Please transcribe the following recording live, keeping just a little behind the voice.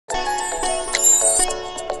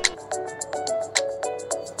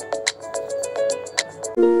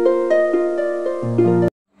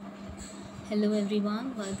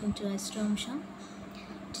everyone, welcome to Astroamsa.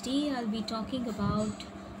 Today I'll be talking about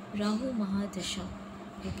Rahu mahadasha,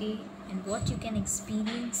 okay, and what you can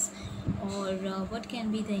experience or what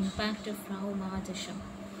can be the impact of Rahu mahadasha.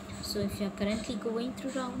 So if you are currently going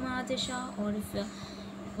through Rahu mahadasha, or if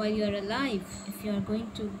while you are alive, if you are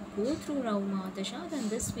going to go through Rahu mahadasha, then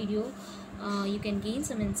this video you can gain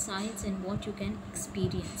some insights in what you can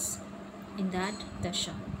experience in that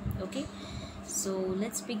dasha. Okay, so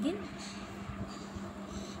let's begin.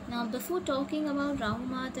 Now, before talking about Rahu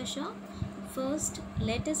mahadasha, first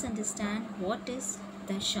let us understand what is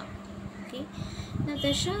dasha. Okay, now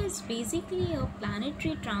dasha is basically a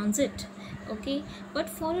planetary transit, okay, but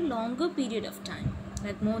for a longer period of time,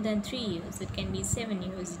 like more than 3 years. It can be 7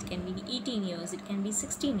 years, it can be 18 years, it can be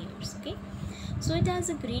 16 years. Okay, so it has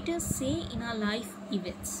a greater say in our life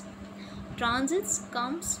events. Transits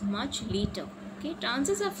comes much later. Okay,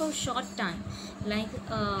 transits are for short time, like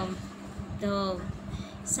the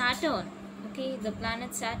Saturn, okay, the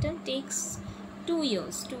planet Saturn takes 2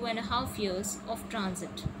 years, 2.5 years of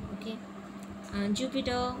transit, okay, and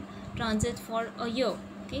Jupiter transit for a year,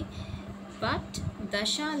 okay, but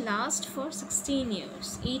dasha lasts for 16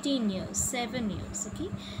 years, 18 years, 7 years,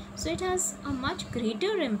 okay, so it has a much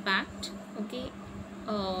greater impact, okay,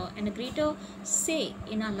 and a greater say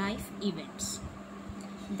in our life events.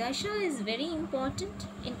 Dasha is very important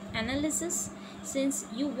in analysis, since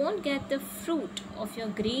you won't get the fruit of your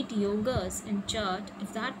great yogas in chart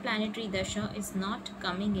if that planetary dasha is not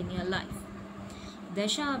coming in your life.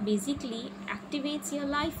 Dasha basically activates your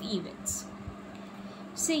life events.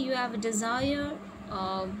 Say you have a desire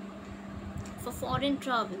for foreign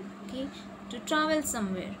travel, okay, to travel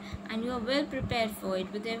somewhere, and you are well prepared for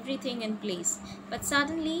it with everything in place, but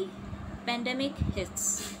suddenly pandemic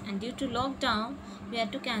hits, and due to lockdown we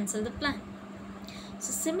had to cancel the plan.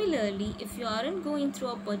 So similarly, if you aren't going through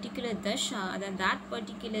a particular dasha, then that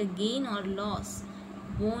particular gain or loss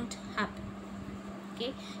won't happen.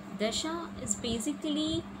 Okay, dasha is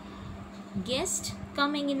basically guest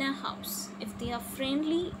coming in a house. If they are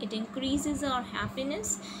friendly, it increases our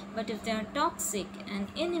happiness, but if they are toxic and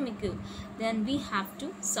inimical, then we have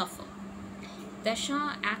to suffer.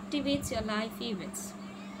 Dasha activates your life events.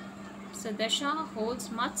 So dasha holds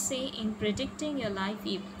much say in predicting your life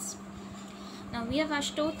events. Now we have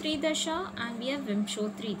Ashtotri dasha and we have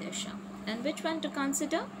Vimshotri dasha. And which one to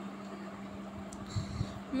consider?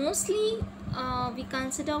 Mostly we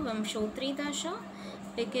consider Vimshotri dasha,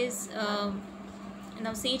 because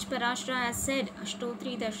now Sage Parashara has said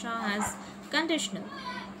Ashtotri dasha has conditional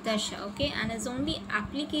dasha, okay, and is only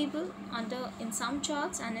applicable in some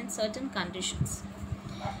charts and in certain conditions.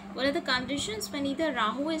 What are the conditions? When either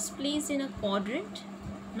Rahu is placed in a quadrant,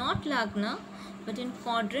 not Lagna, but in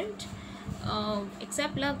quadrant,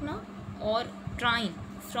 except Lagna, or trine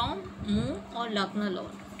from Moon or Lagna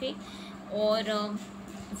Lord, okay, or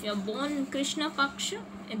if you are born in Krishna Paksha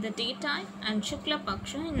in the daytime and Shukla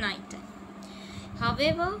Paksha in night time.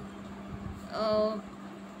 However,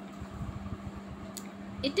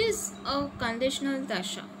 it is a conditional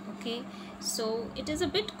dasha, okay, so it is a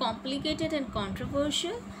bit complicated and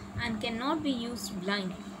controversial and cannot be used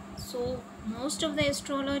blindly. So most of the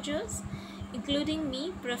astrologers, including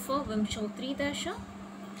me, prefer Vimshotri dasha,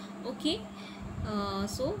 okay,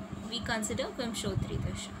 so we consider Vimshotri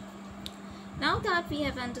dasha. Now that we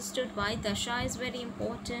have understood why dasha is very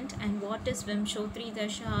important and what is Vimshotri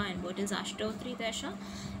dasha and what is Ashtotri dasha,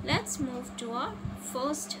 let's move to our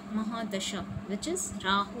first mahadasha, which is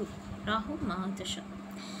Rahu mahadasha.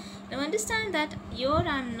 Now understand that here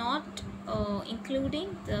I am not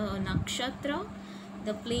including the nakshatra,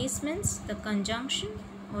 the placements, the conjunction,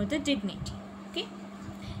 or the dignity. Okay,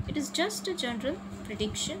 it is just a general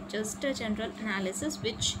prediction, just a general analysis,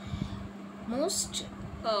 which mostly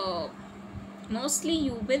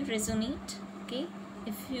you will resonate, okay,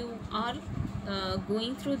 if you are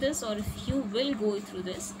going through this, or if you will go through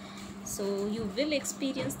this, so you will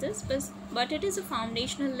experience this, but it is a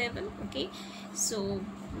foundational level, okay, so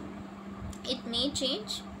it may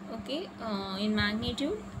change, okay, in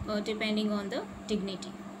magnitude depending on the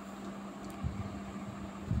dignity.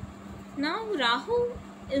 Now Rahu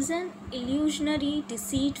is an illusionary,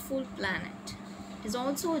 deceitful planet. It is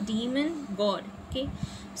also a demon god, okay,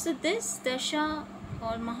 so this dasha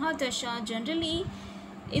or mahadasha generally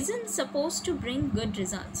isn't supposed to bring good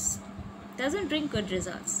results, doesn't bring good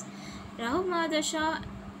results. Rahu mahadasha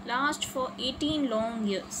lasts for 18 long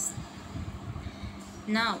years.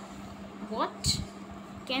 Now what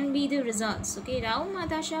can be the results? Okay, Rahu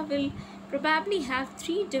mahadasha will probably have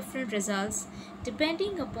 3 different results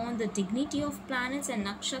depending upon the dignity of planets and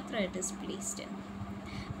nakshatra it is placed in.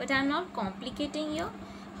 But I am not complicating here.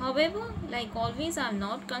 However, like always, I have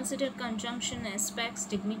not considered conjunction aspects,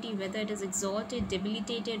 dignity, whether it is exalted,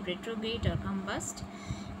 debilitated, retrograde, or combust.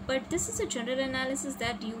 But this is a general analysis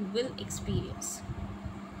that you will experience.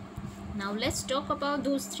 Now let's talk about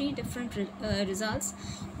those three different results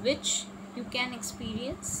which you can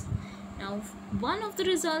experience. Now, one of the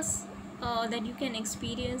results that you can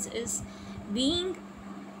experience is being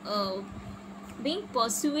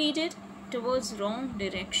persuaded towards wrong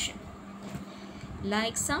direction.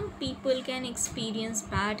 Like some people can experience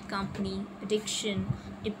bad company, addiction,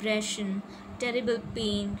 depression, terrible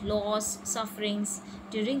pain, loss, sufferings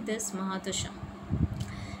during this mahadasha.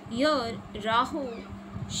 Here, Rahu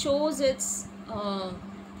shows its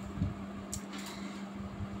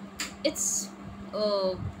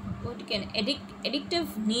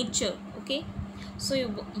addictive nature. Okay, so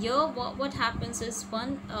here what happens is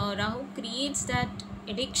Rahu creates that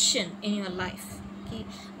addiction in your life. Okay,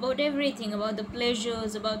 about everything, about the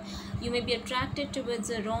pleasures, about you may be attracted towards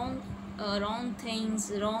the wrong things,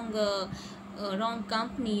 wrong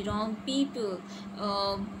company, wrong people,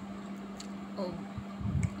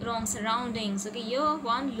 wrong surroundings. Okay, here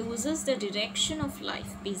one loses the direction of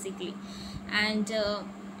life basically, and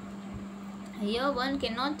here one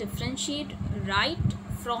cannot differentiate right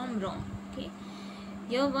from wrong. Okay,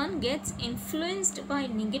 here one gets influenced by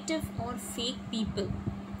negative or fake people.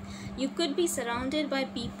 You could be surrounded by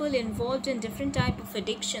people involved in different type of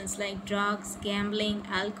addictions like drugs, gambling,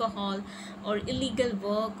 alcohol, or illegal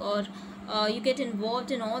work, or you get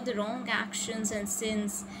involved in all the wrong actions and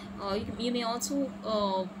sins. You may also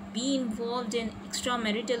be involved in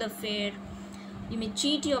extramarital affair. You may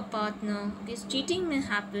cheat your partner. Okay, cheating may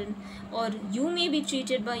happen, or you may be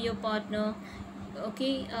cheated by your partner.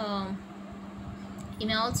 Okay, you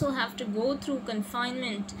may also have to go through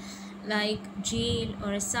confinement like jail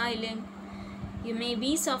or asylum. You may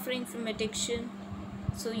be suffering from addiction,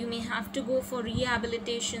 so you may have to go for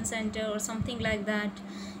rehabilitation center or something like that.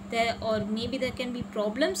 There, or maybe there can be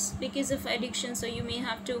problems because of addiction, so you may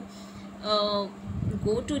have to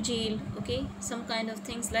go to jail. Okay, some kind of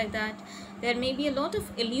things like that. There may be a lot of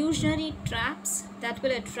illusionary traps that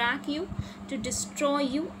will attract you to destroy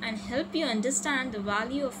you and help you understand the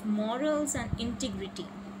value of morals and integrity.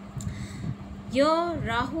 Here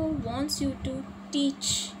Rahu wants you to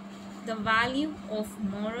teach the value of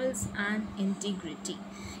morals and integrity.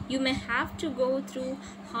 You may have to go through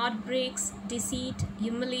heartbreaks, deceit,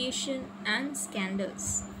 humiliation, and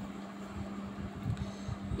scandals.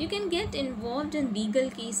 You can get involved in legal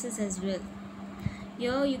cases as well.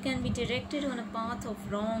 Here you can be directed on a path of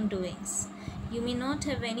wrongdoings. You may not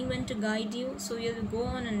have anyone to guide you, so you'll go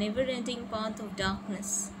on a never-ending path of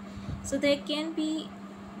darkness. So there can be,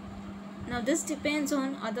 now this depends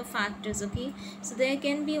on other factors. Okay, so there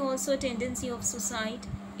can be also a tendency of suicide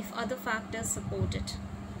if other factors support it.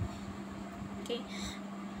 Okay,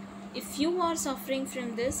 if you are suffering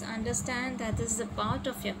from this, understand that this is a part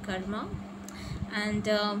of your karma, and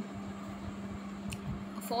of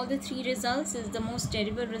all the three results is the most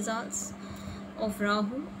terrible results of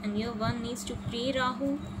Rahu, and here one needs to pray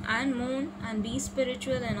Rahu and moon and be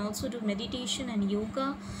spiritual and also do meditation and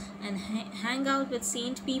yoga and hang out with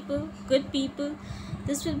saint people, good people.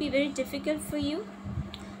 This will be very difficult for you.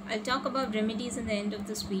 I'll talk about remedies in the end of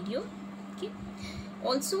this video. Okay,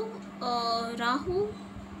 also Rahu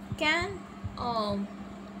can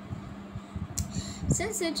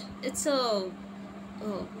since it's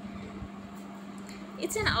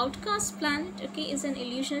an outcast planet. Okay, it's an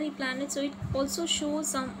illusionary planet, so it also shows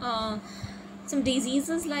some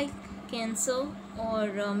diseases like cancer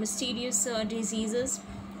or mysterious diseases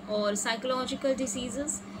or psychological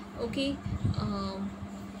diseases. Okay,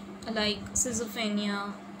 like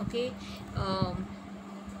schizophrenia. Okay,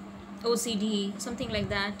 OCD, something like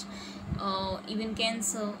that, even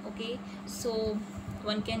cancer. Okay, so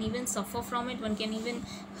one can even suffer from it. One can even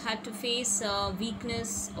have to face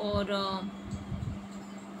weakness or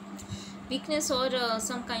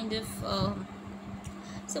some kind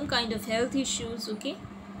of health issues. Okay,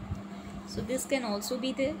 so this can also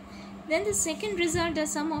be there. Then the second result that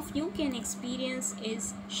some of you can experience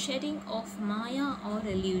is shedding of maya or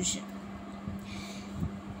illusion.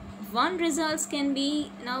 One results can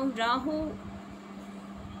be, now Rahu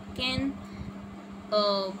can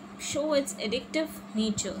show its addictive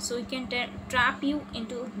nature, so it can trap you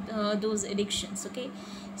into those addictions. Okay,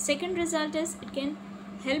 second result is it can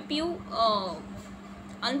help you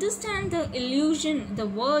understand the illusion, the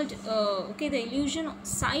world, okay, the illusion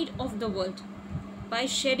side of the world by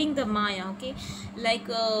shedding the maya. Okay, like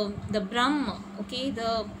the bhram. Okay,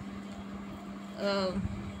 the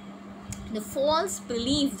false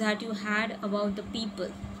belief that you had about the people.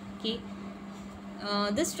 Okay,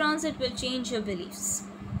 This transit will change your beliefs.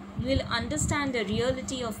 You will understand the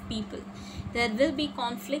reality of people. There will be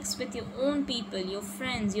conflicts with your own people, your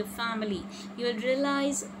friends, your family. You will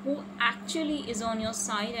realize who actually is on your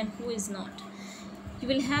side and who is not. You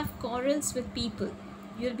will have quarrels with people.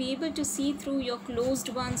 You will be able to see through your closed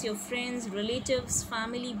ones, your friends, relatives,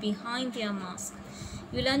 family behind their mask.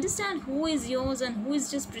 You will understand who is yours and who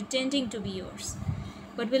is just pretending to be yours,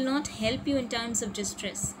 but will not help you in times of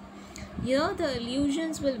distress. Here, the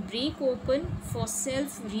illusions will break open for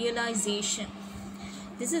self-realization.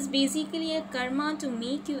 This is basically a karma to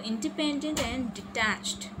make you independent and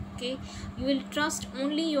detached. Okay, you will trust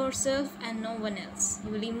only yourself and no one else.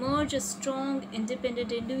 You will emerge a strong,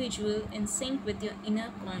 independent individual in sync with your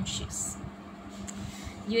inner conscious.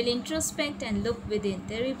 You will introspect and look within.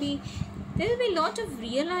 There will be a lot of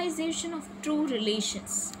realization of true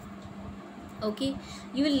relations. Okay,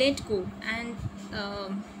 you will let go and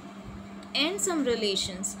end some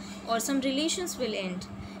relations, or some relations will end.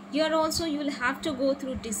 Here also you will have to go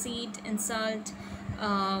through deceit, insult,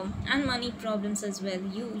 and money problems as well.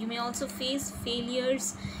 You may also face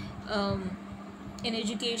failures in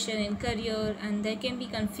education, in career, and there can be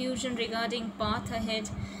confusion regarding path ahead,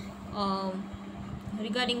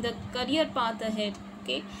 regarding the career path ahead.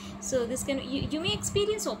 Okay, so this can you may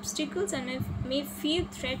experience obstacles and may feel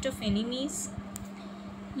threat of enemies.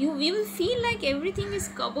 You will feel like everything is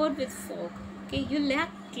covered with fog. Okay, you lack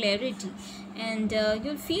clarity, and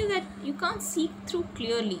you'll feel that you can't see through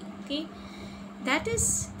clearly. Okay, that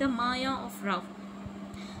is the Maya of Rahu.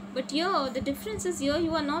 But here the difference is, here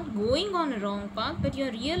you are not going on a wrong path, but you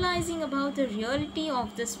are realizing about the reality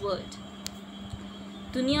of this world.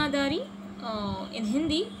 Dunyadari, in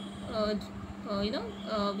Hindi,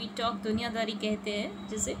 we talk दुनियादारी कहते हैं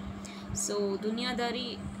जिसे. So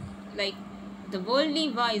दुनियादारी, like the worldly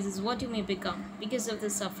wise, is what you may become because of the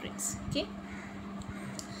sufferings. Okay,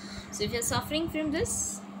 so if you're suffering from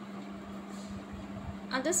this,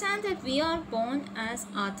 understand that we are born as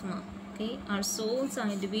Atma. Okay, our souls are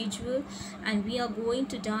individual and we are going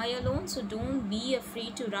to die alone, so don't be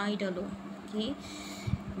afraid to ride alone. Okay,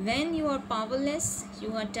 when you are powerless,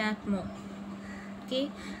 you attack more. Okay,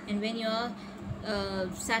 and when you are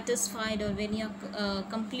satisfied, or when you are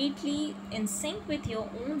completely in sync with your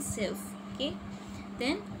own self, okay,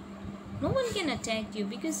 then no one can attack you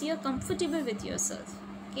because you are comfortable with yourself.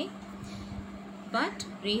 Okay, but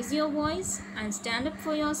raise your voice and stand up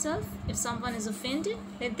for yourself. If someone is offended,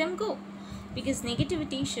 let them go, because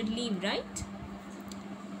negativity should leave, right?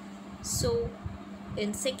 So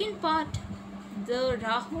in second part, the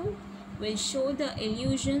Rahu will show the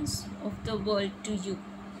illusions of the world to you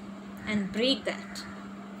and break that.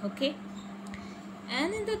 Okay,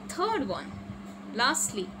 and in the third one,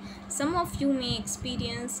 lastly, some of you may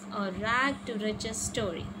experience a rag to riches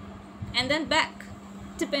story, and then back,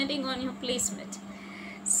 depending on your placement.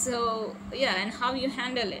 So yeah, and how you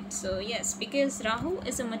handle it. So yes, because Rahu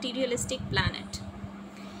is a materialistic planet.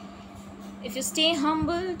 If you stay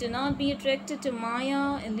humble, do not be attracted to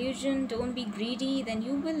Maya, illusion, don't be greedy, then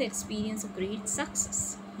you will experience a great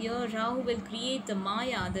success. Here Rahu will create the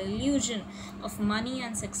Maya, the illusion of money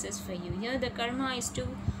and success for you. Here the karma is to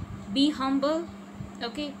be humble.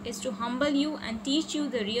 Okay, is to humble you and teach you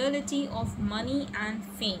the reality of money and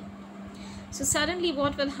fame. So suddenly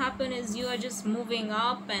what will happen is, you are just moving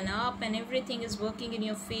up and everything is working in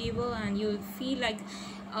your favor, and you will feel like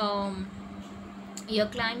you're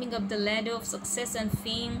climbing up the ladder of success and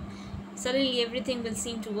fame. Suddenly everything will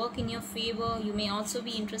seem to work in your favor. You may also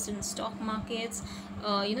be interested in stock markets,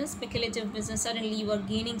 speculative business. Suddenly you are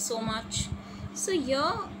gaining so much. So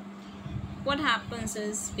here what happens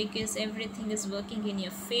is, because everything is working in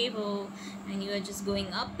your favor and you are just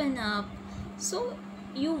going up and up, so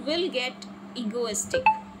you will get egoistic,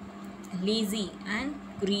 lazy and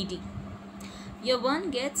greedy. Your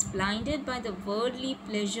one gets blinded by the worldly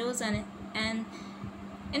pleasures and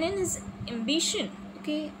in his ambition,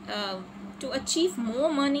 okay, to achieve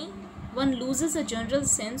more money, one loses a general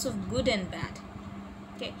sense of good and bad.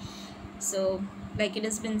 Okay, so like it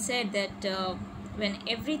has been said that when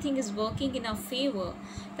everything is working in our favor,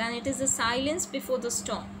 then it is a silence before the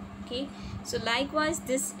storm. Okay, so likewise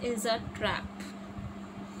this is a trap.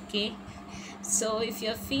 Okay, so if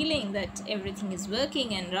you're feeling that everything is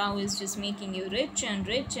working and Rahu is just making you rich and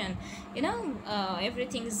everything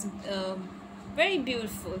is very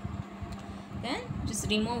beautiful, then just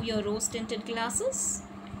remove your rose tinted glasses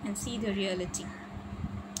and see the reality.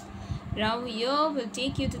 Rahu here will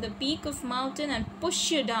take you to the peak of mountain and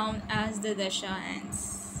push you down as the dasha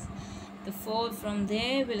ends. The fall from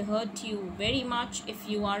there will hurt you very much if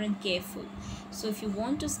you aren't careful. So if you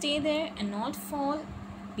want to stay there and not fall,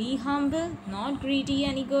 Be humble, not greedy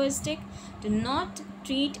and egoistic. Do not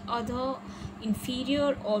treat other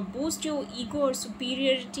inferior or boast your ego or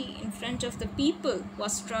superiority in front of the people who are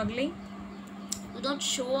struggling. Do not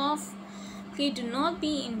show off. Okay, do not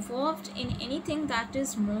be involved in anything that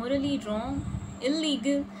is morally wrong,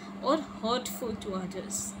 illegal, or hurtful to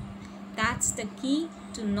others. That's the key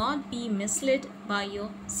to not be misled by your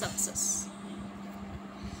success.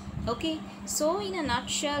 Okay, so in a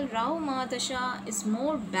nutshell, Rahu mahadasha is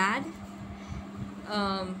more bad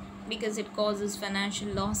because it causes financial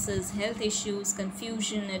losses, health issues,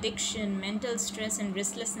 confusion, addiction, mental stress and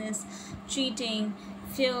restlessness, cheating,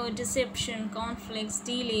 fear, deception, conflicts,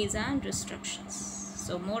 delays and restrictions.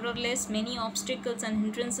 So more or less many obstacles and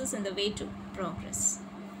hindrances in the way to progress.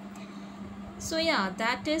 So yeah,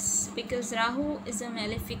 that is because Rahu is a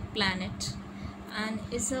malefic planet and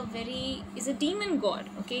is a demon god.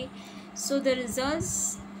 Okay, so the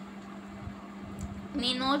results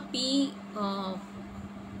may not be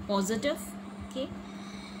positive, okay,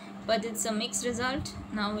 but it's a mixed result.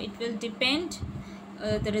 Now it will depend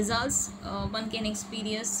the results. One can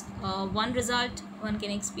experience one result, one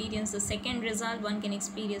can experience the second result, one can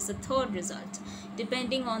experience the third result,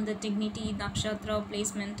 depending on the dignity, nakshatra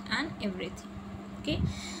placement and everything. Okay,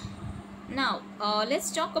 now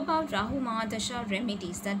let's talk about Rahu mahadasha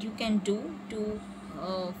remedies that you can do to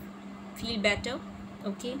feel better.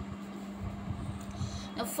 Okay,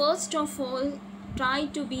 now first of all, try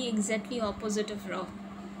to be exactly opposite of Rahu.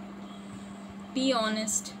 Be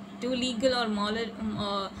honest, do legal or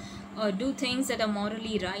moral do things that are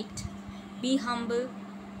morally right. Be humble,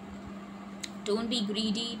 don't be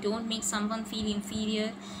greedy, don't make someone feel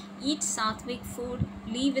inferior. Eat sattvic food,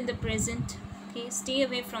 live in the present. Okay, stay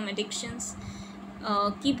away from addictions,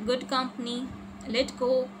 keep good company, let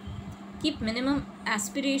go, keep minimum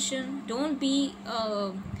aspiration, don't be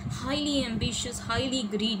highly ambitious, highly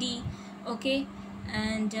greedy. Okay,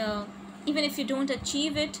 and even if you don't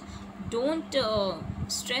achieve it, don't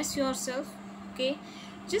stress yourself. Okay,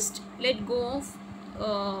 just let go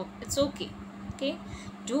of it's okay. Okay,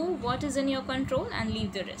 do what is in your control and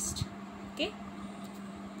leave the rest. Okay,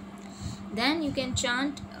 then you can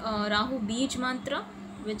chant Rahu beej mantra,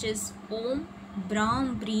 which is Om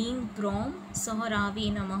Bhram Bhreem Bhraum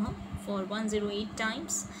rahave namah for 108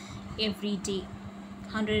 times every day,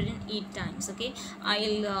 108 times. Okay,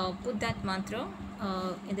 I'll put that mantra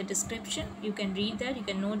in the description. You can read that, you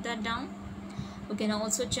can note that down. You can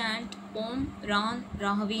also chant Om Ran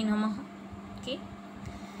Rahave Namah. Okay,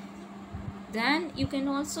 then you can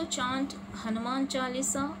also chant Hanuman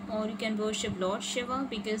Chalisa, or you can worship Lord Shiva,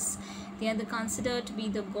 because they are considered to be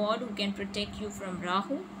the god who can protect you from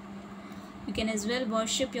Rahu. You can as well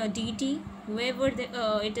worship your deity, whoever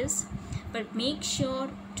it is, but make sure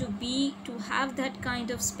to have that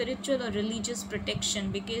kind of spiritual or religious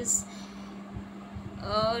protection, because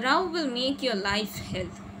Rahu will make your life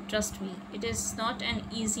hell. Trust me, it is not an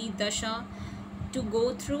easy dasha to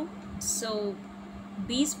go through. So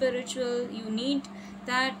be spiritual. You need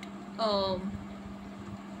that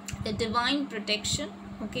the divine protection,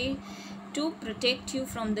 okay, to protect you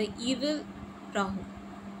from the evil Rahu.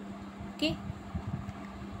 Okay,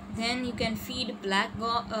 then you can feed black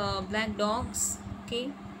dogs,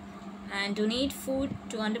 okay, and donate food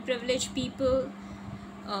to underprivileged people.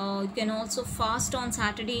 You can also fast on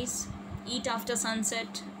Saturdays, eat after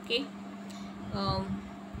sunset. Okay,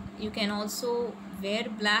 you can also wear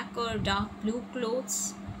black or dark blue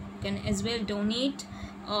clothes. You can as well donate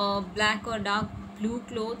black or dark blue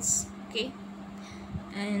clothes. Okay,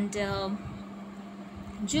 and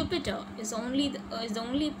Jupiter is the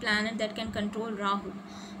only planet that can control Rahu,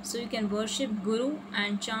 so you can worship Guru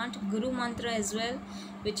and chant Guru mantra as well,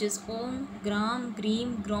 which is Om Gram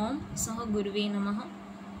Greem Grom Saha Guruve Namah.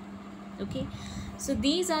 Okay, so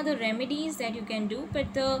these are the remedies that you can do,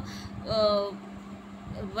 but the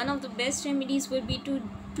one of the best remedies would be to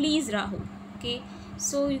please Rahu. Okay,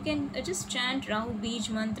 so you can just chant Rahu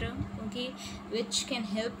beej mantra, okay, which can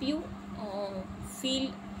help you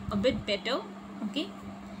feel a bit better. Okay,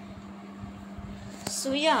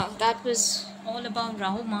 so yeah, that was all about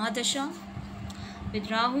Rahu mahadasha. With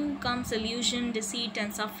Rahu comes illusion, deceit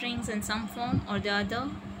and sufferings in some form or the other,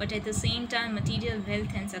 but at the same time material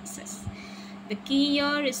wealth and success. The key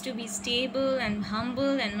here is to be stable and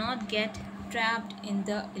humble and not get trapped in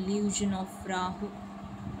the illusion of Rahu.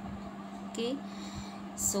 Okay,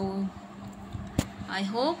 so I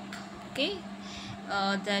hope, okay,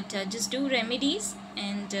 that just do remedies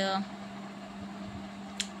and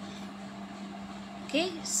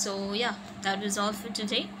okay, so yeah, that was all for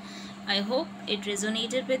today. I hope it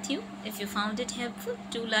resonated with you. If you found it helpful,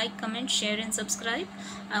 do like, comment, share and subscribe.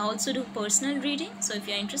 I also do personal reading, so if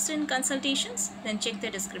you're interested in consultations, then check the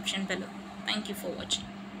description below. Thank you for watching.